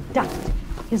 Lane ducked.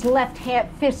 His left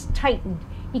fist tightened.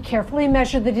 He carefully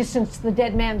measured the distance to the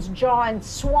dead man's jaw and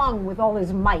swung with all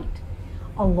his might.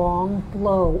 A long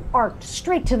blow arced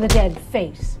straight to the dead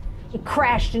face. It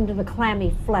crashed into the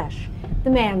clammy flesh. The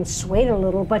man swayed a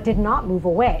little but did not move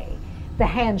away. The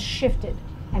hand shifted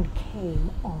and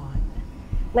came on.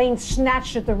 Lane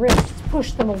snatched at the wrists,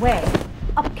 pushed them away.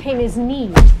 Up came his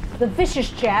knee. The vicious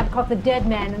jab caught the dead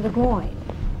man in the groin.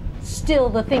 Still,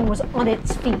 the thing was on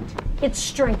its feet. Its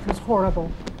strength was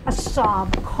horrible. A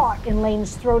sob caught in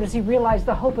Lane's throat as he realized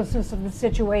the hopelessness of the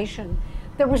situation.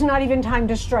 There was not even time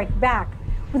to strike back.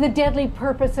 With the deadly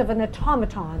purpose of an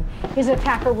automaton, his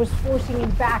attacker was forcing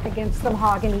him back against the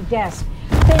mahogany desk,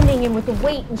 bending him with the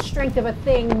weight and strength of a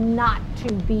thing not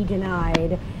to be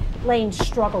denied. Lane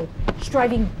struggled,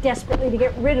 striving desperately to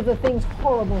get rid of the thing's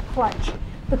horrible clutch.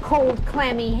 The cold,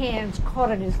 clammy hands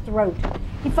caught at his throat.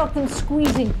 He felt them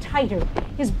squeezing tighter.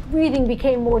 His breathing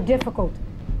became more difficult.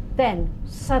 Then,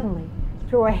 suddenly,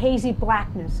 through a hazy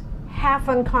blackness, half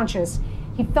unconscious,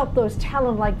 he felt those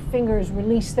talon-like fingers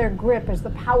release their grip as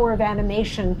the power of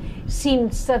animation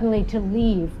seemed suddenly to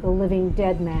leave the living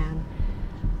dead man.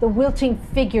 The wilting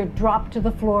figure dropped to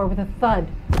the floor with a thud,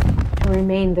 to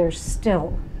remain there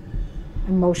still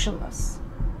and motionless.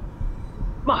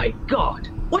 My God,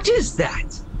 what is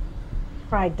that?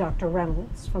 Cried Dr.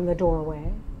 Reynolds from the doorway.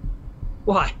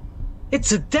 Why,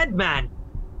 it's a dead man.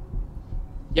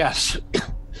 Yes.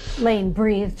 Lane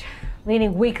breathed,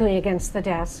 leaning weakly against the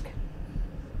desk.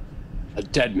 A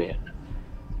dead man.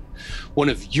 One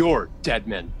of your dead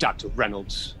men, Dr.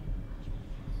 Reynolds.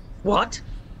 What?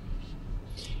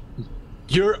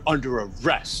 You're under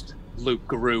arrest, Loup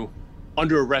Garou.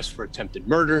 Under arrest for attempted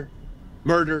murder,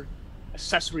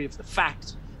 accessory of the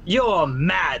fact. You're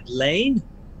mad, Lane.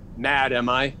 Mad, am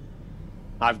I?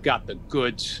 I've got the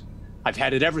goods. I've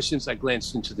had it ever since I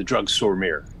glanced into the drugstore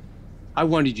mirror. I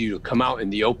wanted you to come out in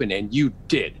the open, and you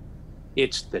did.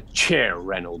 It's the chair,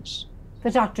 Reynolds. The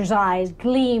doctor's eyes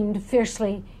gleamed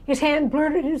fiercely. His hand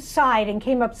blurred at his side and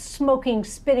came up smoking,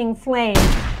 spitting flame.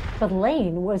 But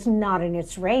Lane was not in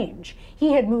its range.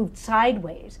 He had moved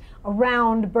sideways. A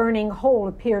round, burning hole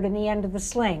appeared in the end of the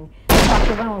sling.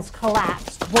 Dr. Reynolds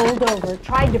collapsed, rolled over,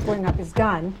 tried to bring up his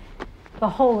gun. The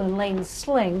hole in Lane's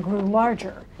sling grew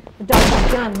larger. The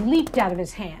doctor's gun leaped out of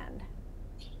his hand.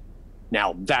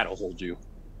 Now that'll hold you.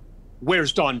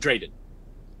 Where's Dawn Drayden?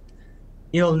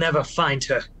 You'll never find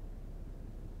her.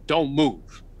 Don't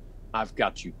move. I've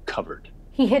got you covered.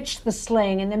 He hitched the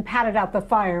sling and then patted out the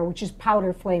fire, which his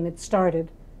powder flame had started.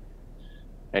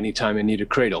 Anytime I need a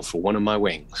cradle for one of my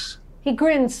wings. He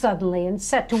grinned suddenly and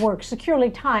set to work, securely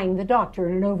tying the doctor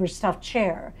in an overstuffed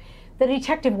chair. The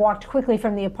detective walked quickly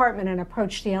from the apartment and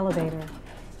approached the elevator.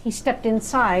 He stepped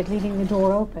inside, leaving the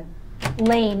door open.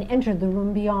 Lane entered the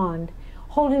room beyond,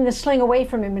 holding the sling away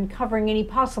from him and covering any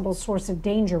possible source of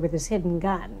danger with his hidden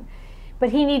gun.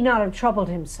 But he need not have troubled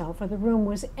himself, for the room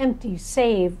was empty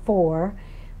save for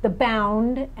the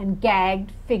bound and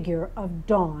gagged figure of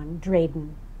Dawn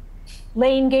Drayden.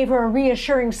 Lane gave her a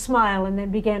reassuring smile and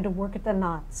then began to work at the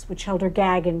knots which held her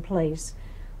gag in place.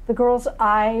 The girl's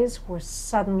eyes were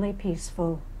suddenly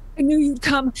peaceful. I knew you'd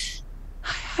come.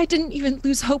 I didn't even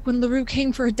lose hope when LaRue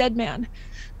came for a dead man.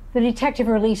 The detective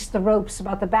released the ropes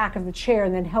about the back of the chair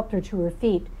and then helped her to her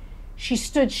feet. She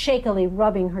stood shakily,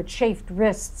 rubbing her chafed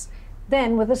wrists.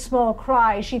 Then, with a small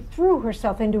cry, she threw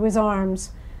herself into his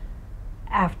arms.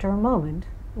 After a moment,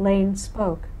 Lane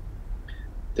spoke.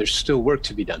 There's still work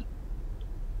to be done.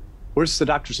 Where's the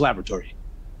doctor's laboratory?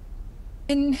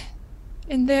 In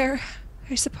there,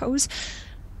 I suppose.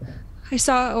 I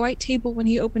saw a white table when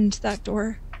he opened that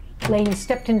door. Lane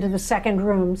stepped into the second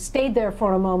room, stayed there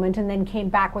for a moment, and then came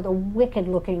back with a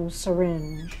wicked-looking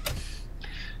syringe.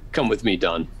 Come with me,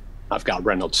 Don. I've got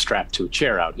Reynolds strapped to a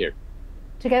chair out here.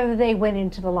 Together they went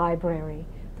into the library.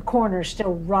 The coroner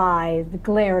still writhed,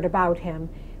 glared about him.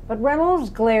 But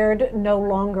Reynolds glared no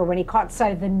longer when he caught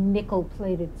sight of the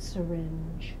nickel-plated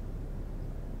syringe.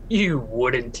 You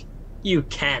wouldn't. You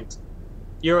can't.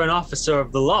 You're an officer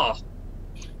of the law.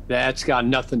 That's got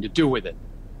nothing to do with it.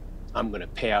 I'm gonna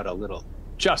pay out a little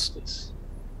justice.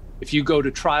 If you go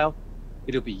to trial,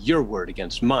 it'll be your word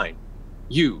against mine.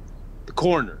 You, the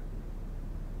coroner.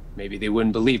 Maybe they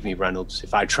wouldn't believe me, Reynolds,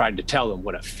 if I tried to tell them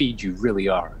what a feed you really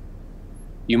are.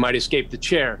 You might escape the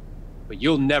chair, but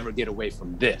you'll never get away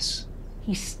from this.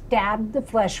 He stabbed the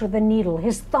flesh with a needle,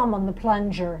 his thumb on the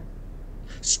plunger.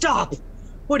 Stop!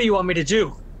 What do you want me to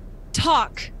do?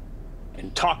 Talk.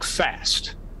 And talk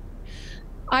fast.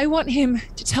 I want him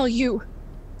to tell you.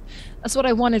 That's what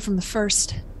I wanted from the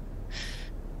first.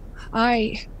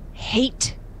 I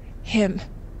hate him.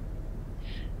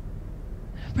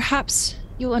 Perhaps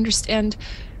you'll understand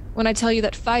when I tell you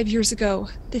that 5 years ago,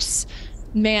 this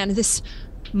man, this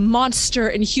monster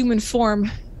in human form,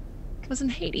 was in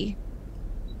Haiti.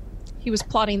 He was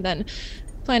plotting then,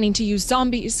 planning to use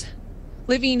zombies,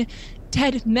 living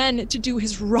dead men to do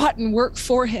his rotten work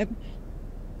for him.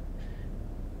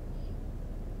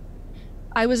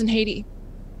 I was in Haiti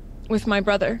with my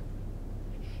brother.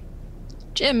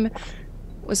 Jim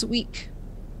was weak,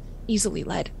 easily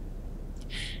led.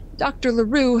 Dr.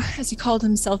 LaRue, as he called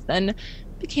himself then,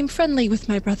 became friendly with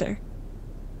my brother.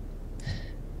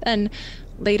 Then,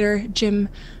 later, Jim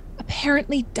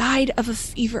apparently died of a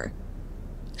fever.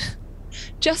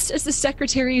 Just as the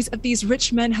secretaries of these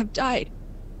rich men have died.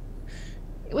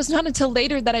 It was not until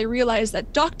later that I realized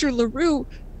that Dr. LaRue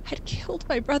had killed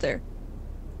my brother.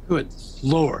 Good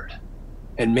Lord.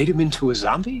 And made him into a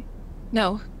zombie?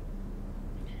 No.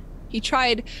 He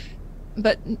tried,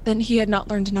 but then he had not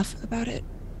learned enough about it.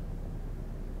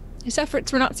 His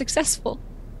efforts were not successful.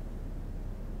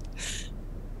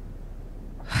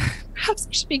 Perhaps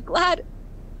I should be glad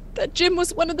that Jim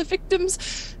was one of the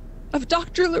victims of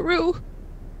Dr. LaRue,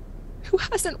 who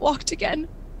hasn't walked again.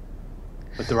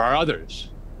 But there are others.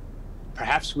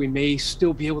 Perhaps we may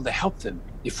still be able to help them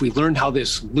if we learn how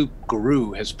this Loup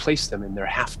Garou has placed them in their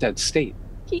half-dead state.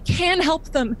 He can help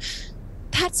them.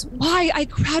 That's why I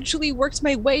gradually worked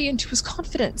my way into his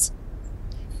confidence.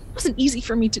 It wasn't easy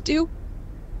for me to do.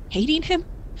 Hating him,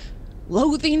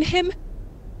 loathing him.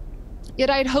 Yet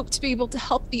I'd hoped to be able to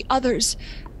help the others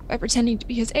by pretending to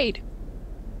be his aide.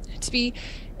 To be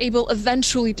able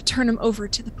eventually to turn him over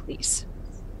to the police.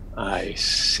 I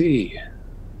see.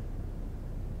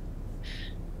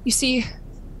 You see,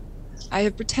 I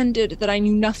have pretended that I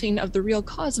knew nothing of the real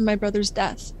cause of my brother's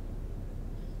death.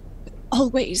 But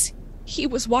always, he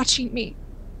was watching me.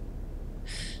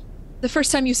 The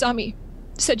first time you saw me,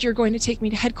 said you were going to take me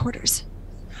to headquarters.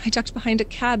 I ducked behind a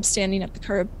cab standing at the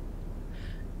curb.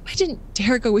 I didn't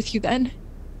dare go with you then,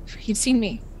 for he'd seen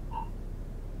me.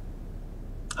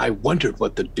 I wondered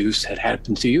what the deuce had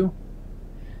happened to you.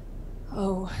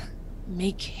 Oh,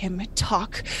 make him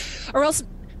talk, or else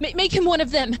make him one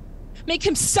of them. Make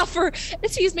him suffer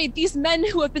as he has made these men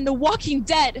who have been the walking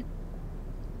dead.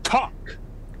 Talk!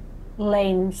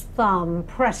 Lane's thumb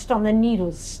pressed on the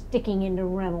needle sticking into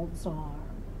Reynolds' arm.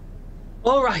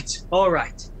 All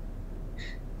right.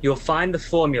 You'll find the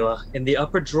formula in the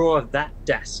upper drawer of that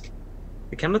desk.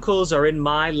 The chemicals are in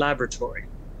my laboratory.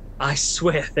 I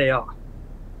swear they are.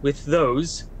 With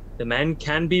those, the men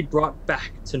can be brought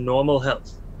back to normal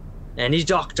health. Any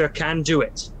doctor can do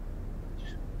it.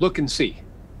 Look and see.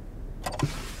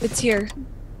 It's here.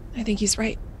 I think he's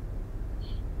right.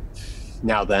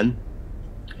 Now then,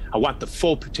 I want the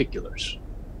full particulars.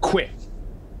 Quick.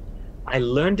 I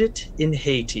learned it in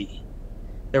Haiti.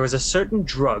 There is a certain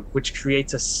drug which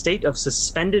creates a state of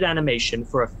suspended animation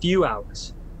for a few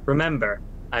hours. Remember,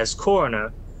 as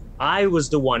coroner, I was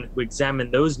the one who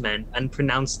examined those men and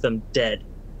pronounced them dead,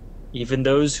 even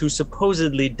those who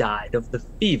supposedly died of the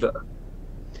fever.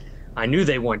 I knew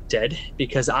they weren't dead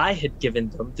because I had given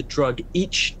them the drug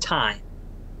each time.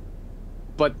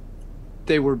 But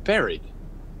they were buried.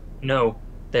 No,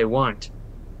 they weren't.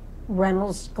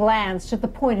 Reynolds glanced at the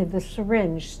point of the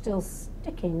syringe still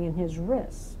sticking in his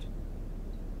wrist.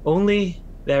 Only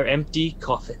their empty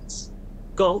coffins.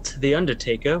 Galt, the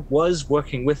undertaker, was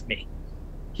working with me.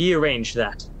 He arranged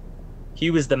that. He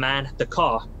was the man at the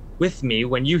car with me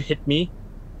when you hit me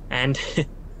and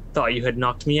thought you had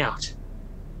knocked me out.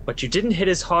 But you didn't hit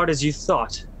as hard as you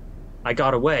thought. I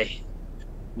got away.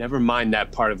 Never mind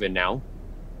that part of it now.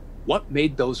 What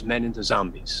made those men into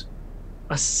zombies?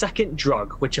 A second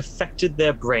drug which affected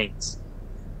their brains.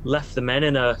 Left the men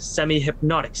in a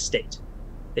semi-hypnotic state.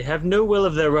 They have no will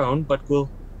of their own, but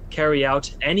will carry out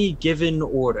any given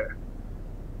order.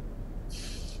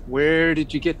 Where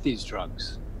did you get these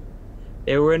drugs?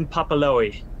 They were in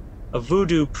Papaloe, a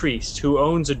voodoo priest who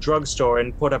owns a drugstore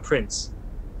in Port-au-Prince.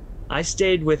 I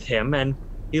stayed with him and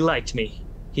he liked me.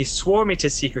 He swore me to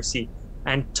secrecy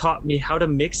and taught me how to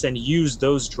mix and use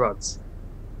those drugs.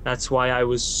 That's why I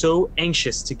was so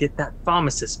anxious to get that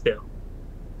pharmacist bill.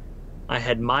 I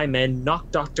had my men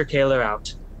knock Dr. Kaler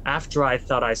out after I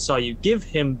thought I saw you give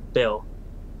him bill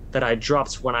that I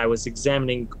dropped when I was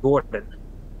examining Gordon.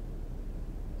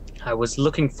 I was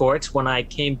looking for it when I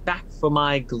came back for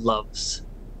my gloves.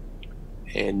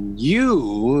 And you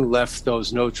left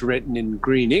those notes written in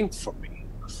green ink for me,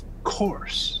 of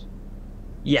course.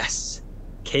 Yes,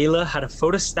 Kayla had a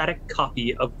photostatic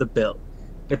copy of the bill,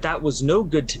 but that was no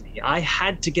good to me. I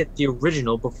had to get the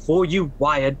original before you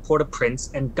wired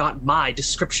Port-au-Prince and got my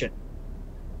description.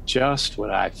 Just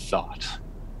what I thought.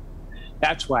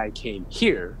 That's why I came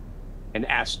here and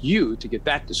asked you to get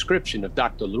that description of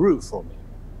Dr. LaRue for me.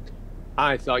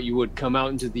 I thought you would come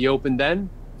out into the open then,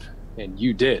 and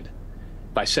you did,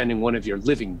 by sending one of your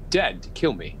living dead to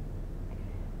kill me.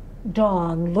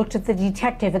 Dawn looked at the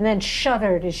detective and then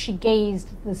shuddered as she gazed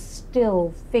at the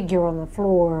still figure on the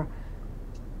floor.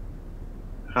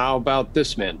 How about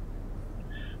this man?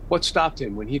 What stopped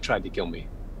him when he tried to kill me?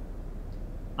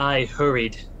 I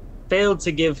hurried, failed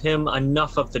to give him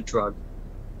enough of the drug.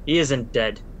 He isn't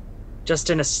dead, just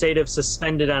in a state of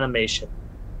suspended animation.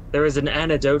 There is an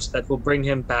antidote that will bring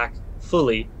him back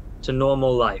fully to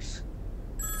normal life.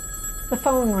 The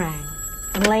phone rang,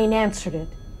 and Lane answered it.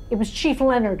 It was Chief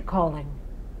Leonard calling.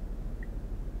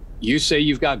 You say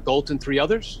you've got Golt and 3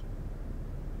 others?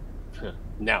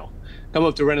 Now, come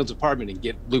up to Reynolds' apartment and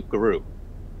get Loup Garou.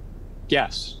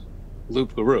 Yes,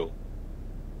 Loup Garou.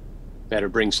 Better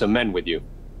bring some men with you.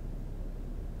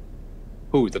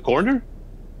 Who, the coroner?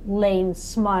 Lane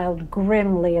smiled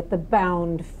grimly at the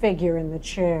bound figure in the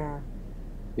chair.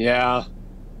 Yeah.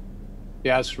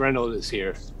 Yes, Reynolds is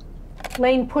here.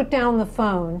 Lane put down the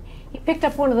phone. He picked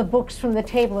up one of the books from the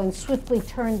table and swiftly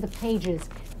turned the pages.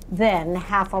 Then,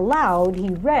 half aloud, he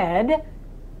read,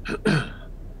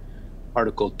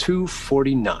 Article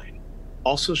 249.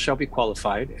 Also shall be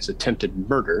qualified as attempted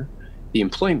murder, the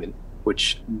employment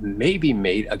which may be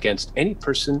made against any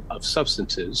person of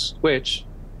substances which,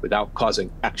 without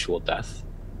causing actual death,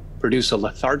 produce a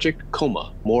lethargic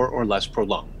coma more or less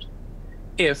prolonged.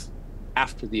 If,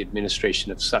 after the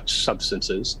administration of such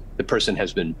substances, the person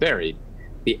has been buried,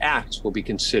 the act will be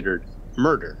considered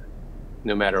murder,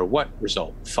 no matter what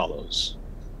result follows.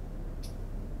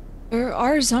 There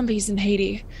are zombies in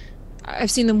Haiti.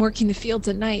 I've seen them working the fields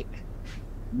at night.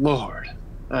 Lord,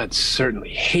 I'd certainly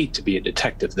hate to be a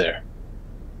detective there.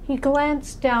 He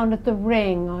glanced down at the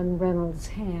ring on Reynolds'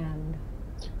 hand.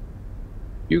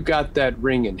 You got that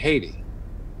ring in Haiti?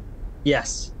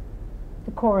 Yes.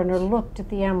 The coroner looked at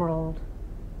the emerald.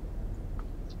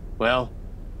 Well,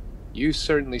 you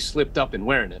certainly slipped up in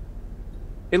wearing it.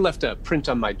 It left a print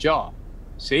on my jaw.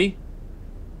 See?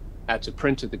 That's a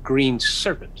print of the green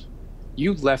serpent.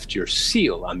 You left your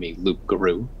seal on me, Loup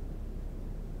Garou.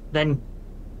 Then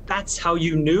that's how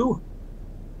you knew?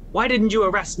 Why didn't you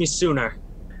arrest me sooner?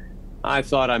 I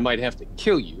thought I might have to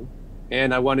kill you,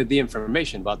 and I wanted the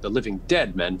information about the living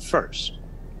dead men first.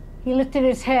 He lifted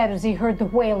his head as he heard the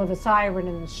wail of a siren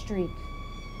in the street.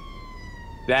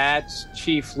 That's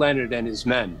Chief Leonard and his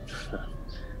men.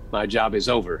 My job is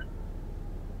over.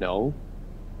 No,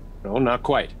 not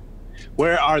quite.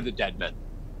 Where are the dead men?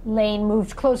 Lane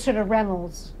moved closer to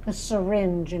Reynolds, the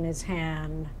syringe in his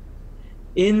hand.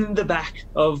 In the back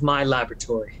of my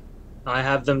laboratory. I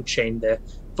have them chained there.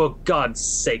 For God's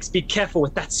sakes, be careful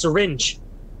with that syringe.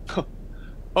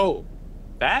 Oh,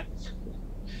 that?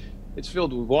 It's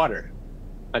filled with water.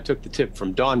 I took the tip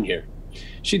from Dawn here.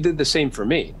 She did the same for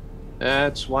me.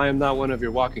 That's why I'm not one of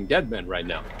your walking dead men right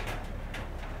now.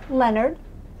 Leonard,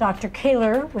 Dr.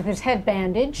 Kaler with his head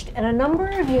bandaged, and a number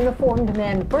of uniformed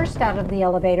men burst out of the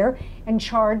elevator and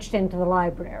charged into the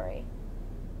library.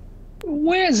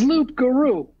 Where's Loup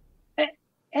Garou?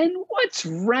 And what's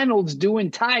Reynolds doing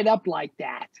tied up like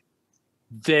that?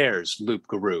 There's Loup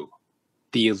Garou,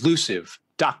 the elusive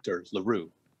Dr. LaRue.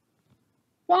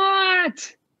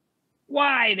 What?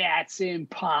 Why, that's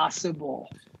impossible.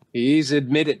 He's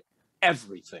admitted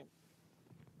everything.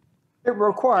 It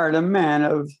required a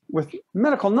man with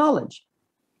medical knowledge.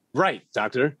 Right,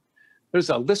 Doctor. There's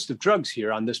a list of drugs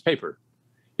here on this paper.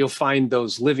 You'll find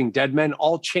those living dead men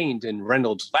all chained in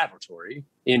Reynolds' laboratory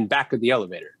in back of the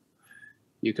elevator.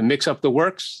 You can mix up the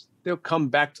works, they'll come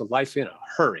back to life in a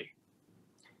hurry.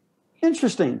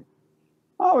 Interesting.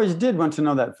 I always did want to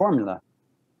know that formula.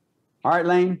 All right,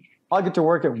 Lane, I'll get to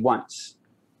work at once.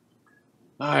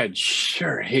 I'd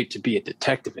sure hate to be a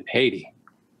detective in Haiti.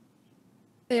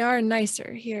 They are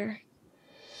nicer here.